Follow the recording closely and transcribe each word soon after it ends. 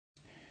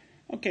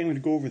Okay, I'm going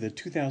to go over the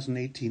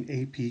 2018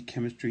 AP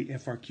Chemistry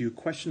FRQ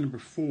question number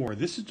 4.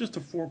 This is just a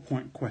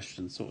 4-point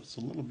question, so it's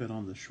a little bit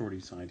on the shorty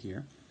side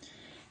here.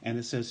 And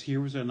it says, here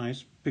was a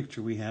nice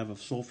picture we have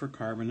of sulfur,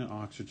 carbon, and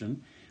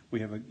oxygen. We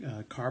have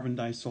a carbon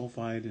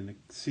disulfide and a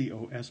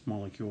COS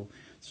molecule.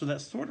 So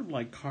that's sort of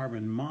like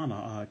carbon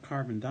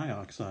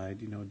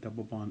dioxide, you know,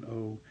 double bond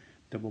O.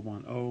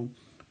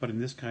 But in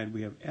this kind,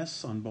 we have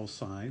S on both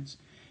sides.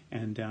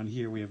 And down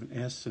here, we have an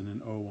S and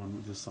an O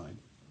on this side.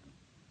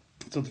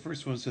 So the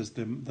first one says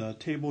the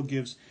table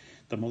gives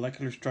the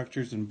molecular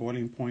structures and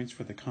boiling points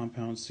for the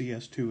compounds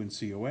CS2 and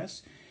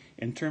COS.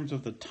 In terms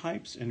of the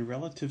types and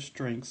relative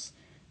strengths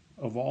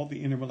of all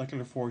the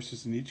intermolecular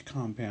forces in each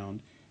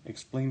compound,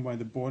 explain why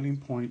the boiling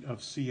point of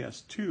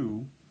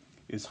CS2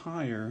 is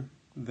higher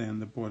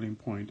than the boiling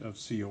point of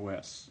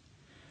COS.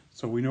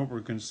 So we know what we're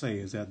going to say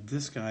is that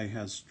this guy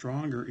has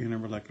stronger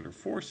intermolecular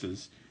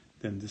forces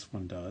than this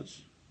one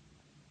does.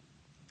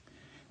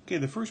 Okay,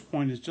 the first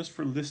point is just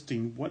for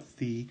listing what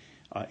the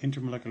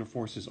intermolecular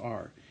forces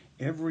are.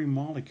 Every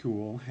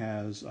molecule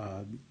has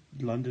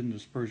London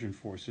dispersion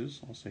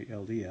forces, I'll say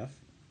LDF,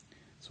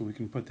 so we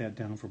can put that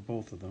down for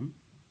both of them.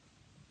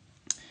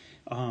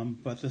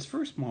 But this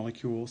first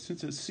molecule,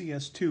 since it's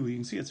CS2, you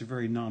can see it's a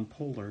very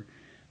nonpolar.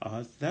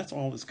 That's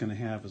all it's going to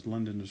have is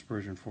London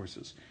dispersion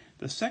forces.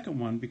 The second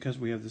one, because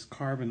we have this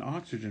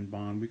carbon-oxygen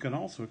bond, we can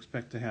also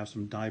expect to have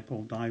some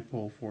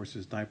dipole-dipole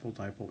forces,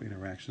 dipole-dipole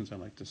interactions, I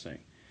like to say.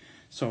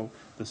 So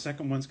the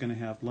second one's going to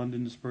have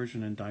London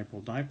dispersion and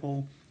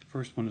dipole-dipole.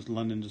 First one is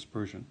London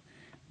dispersion.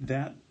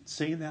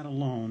 Say that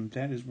alone,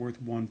 that is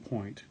worth 1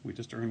 point. We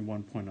just earned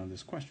 1 point on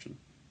this question.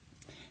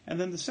 And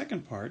then the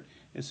second part,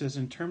 it says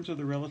in terms of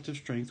the relative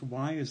strength,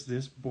 why is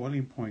this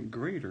boiling point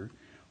greater?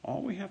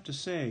 All we have to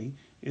say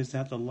is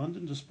that the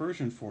London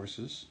dispersion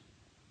forces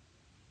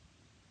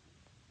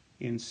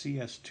in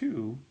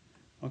CS2,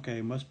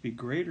 okay, must be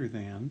greater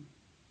than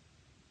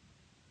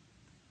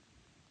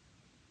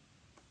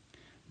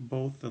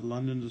both the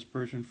London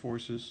dispersion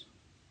forces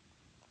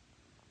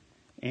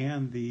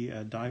and the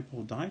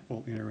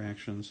dipole-dipole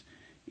interactions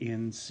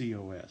in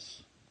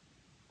COS.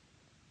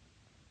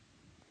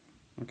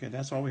 Okay,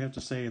 that's all we have to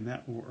say, and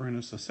that will earn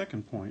us a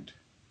 2nd point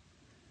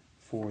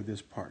for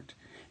this part.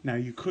 Now,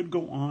 you could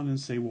go on and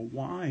say, well,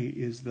 why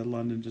is the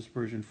London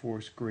dispersion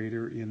force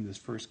greater in this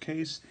first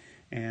case?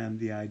 And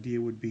the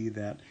idea would be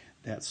that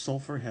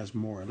sulfur has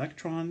more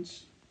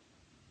electrons,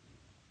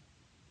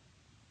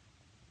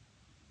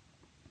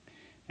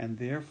 and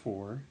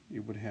therefore it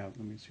would have,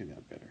 let me say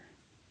that better,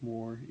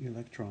 more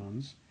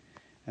electrons,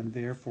 and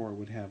therefore it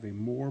would have a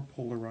more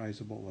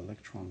polarizable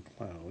electron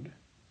cloud.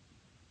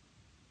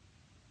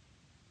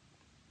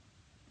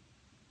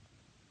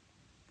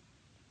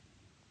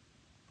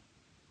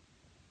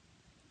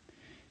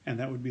 And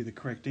that would be the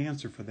correct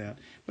answer for that.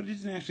 But it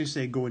didn't actually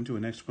say go into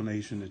an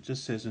explanation. It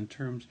just says in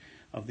terms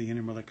of the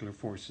intermolecular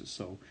forces.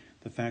 So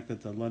the fact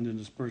that the London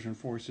dispersion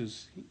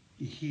forces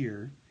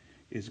here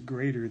is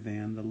greater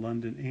than the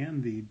London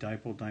and the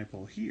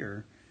dipole-dipole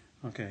here,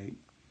 okay,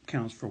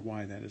 counts for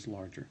why that is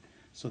larger.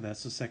 So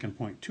that's the 2nd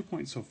point. 2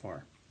 points so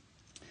far.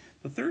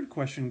 The third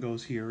question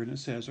goes here, and it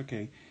says,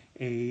 okay,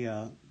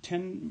 a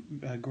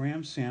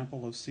 10-gram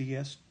sample of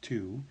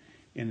CS2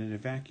 in an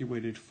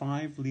evacuated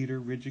 5-liter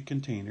rigid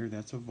container,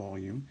 that's a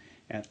volume,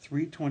 at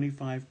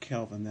 325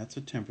 Kelvin, that's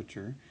a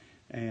temperature,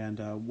 and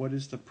what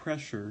is the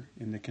pressure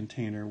in the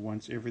container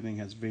once everything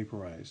has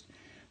vaporized?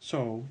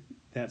 So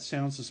that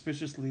sounds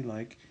suspiciously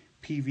like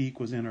PV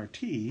equals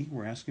nRT.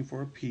 We're asking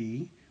for a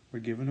P. We're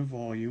given a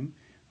volume.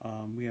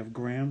 We have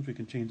grams. We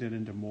can change that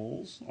into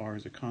moles. R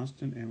is a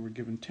constant, and we're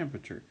given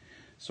temperature.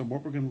 So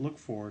what we're going to look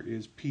for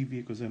is PV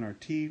equals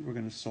nRT. We're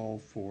going to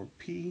solve for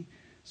P.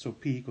 So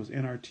P equals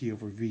nRT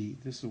over V.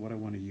 This is what I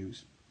want to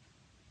use.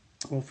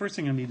 Well, first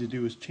thing I need to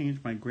do is change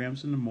my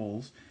grams into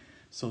moles.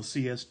 So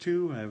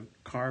CS2, I have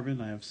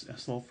carbon, I have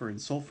sulfur and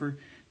sulfur.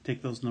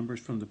 Take those numbers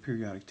from the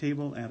periodic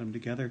table, add them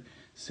together,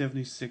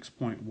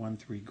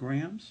 76.13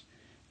 grams.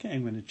 Okay,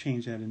 I'm going to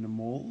change that into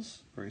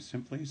moles very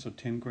simply. So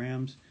 10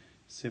 grams,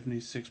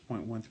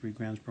 76.13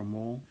 grams per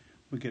mole.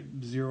 We get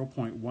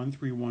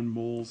 0.131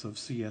 moles of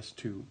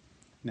CS2.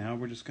 Now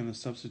we're just going to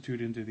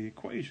substitute into the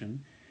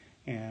equation.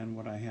 And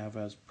what I have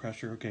as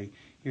pressure, okay,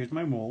 here's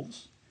my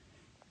moles.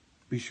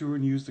 Be sure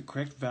and use the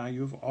correct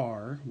value of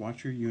R.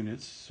 Watch your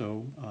units.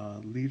 So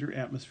liter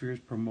atmospheres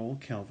per mole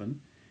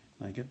Kelvin.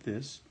 I get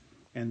this.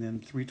 And then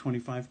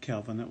 325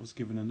 Kelvin, that was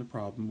given in the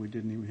problem. We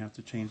didn't even have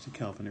to change the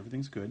Kelvin.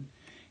 Everything's good.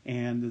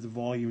 And the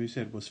volume, we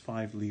said, was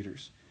 5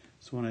 liters.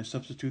 So when I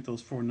substitute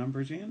those 4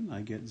 numbers in,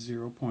 I get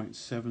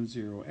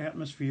 0.70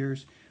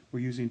 atmospheres. We're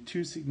using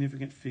 2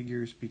 significant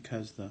figures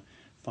because the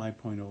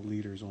 5.0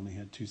 liters only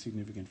had 2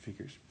 significant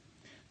figures.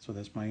 So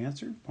that's my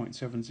answer,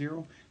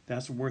 0.70.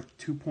 That's worth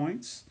 2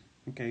 points.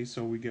 Okay,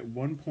 so we get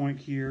 1 point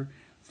here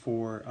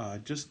for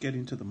just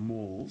getting to the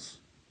moles.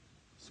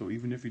 So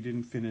even if you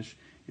didn't finish,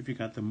 if you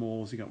got the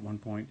moles, you got 1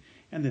 point.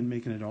 And then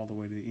making it all the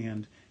way to the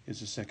end is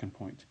the 2nd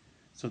point.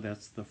 So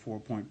that's the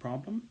 4-point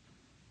problem,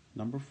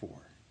 number 4.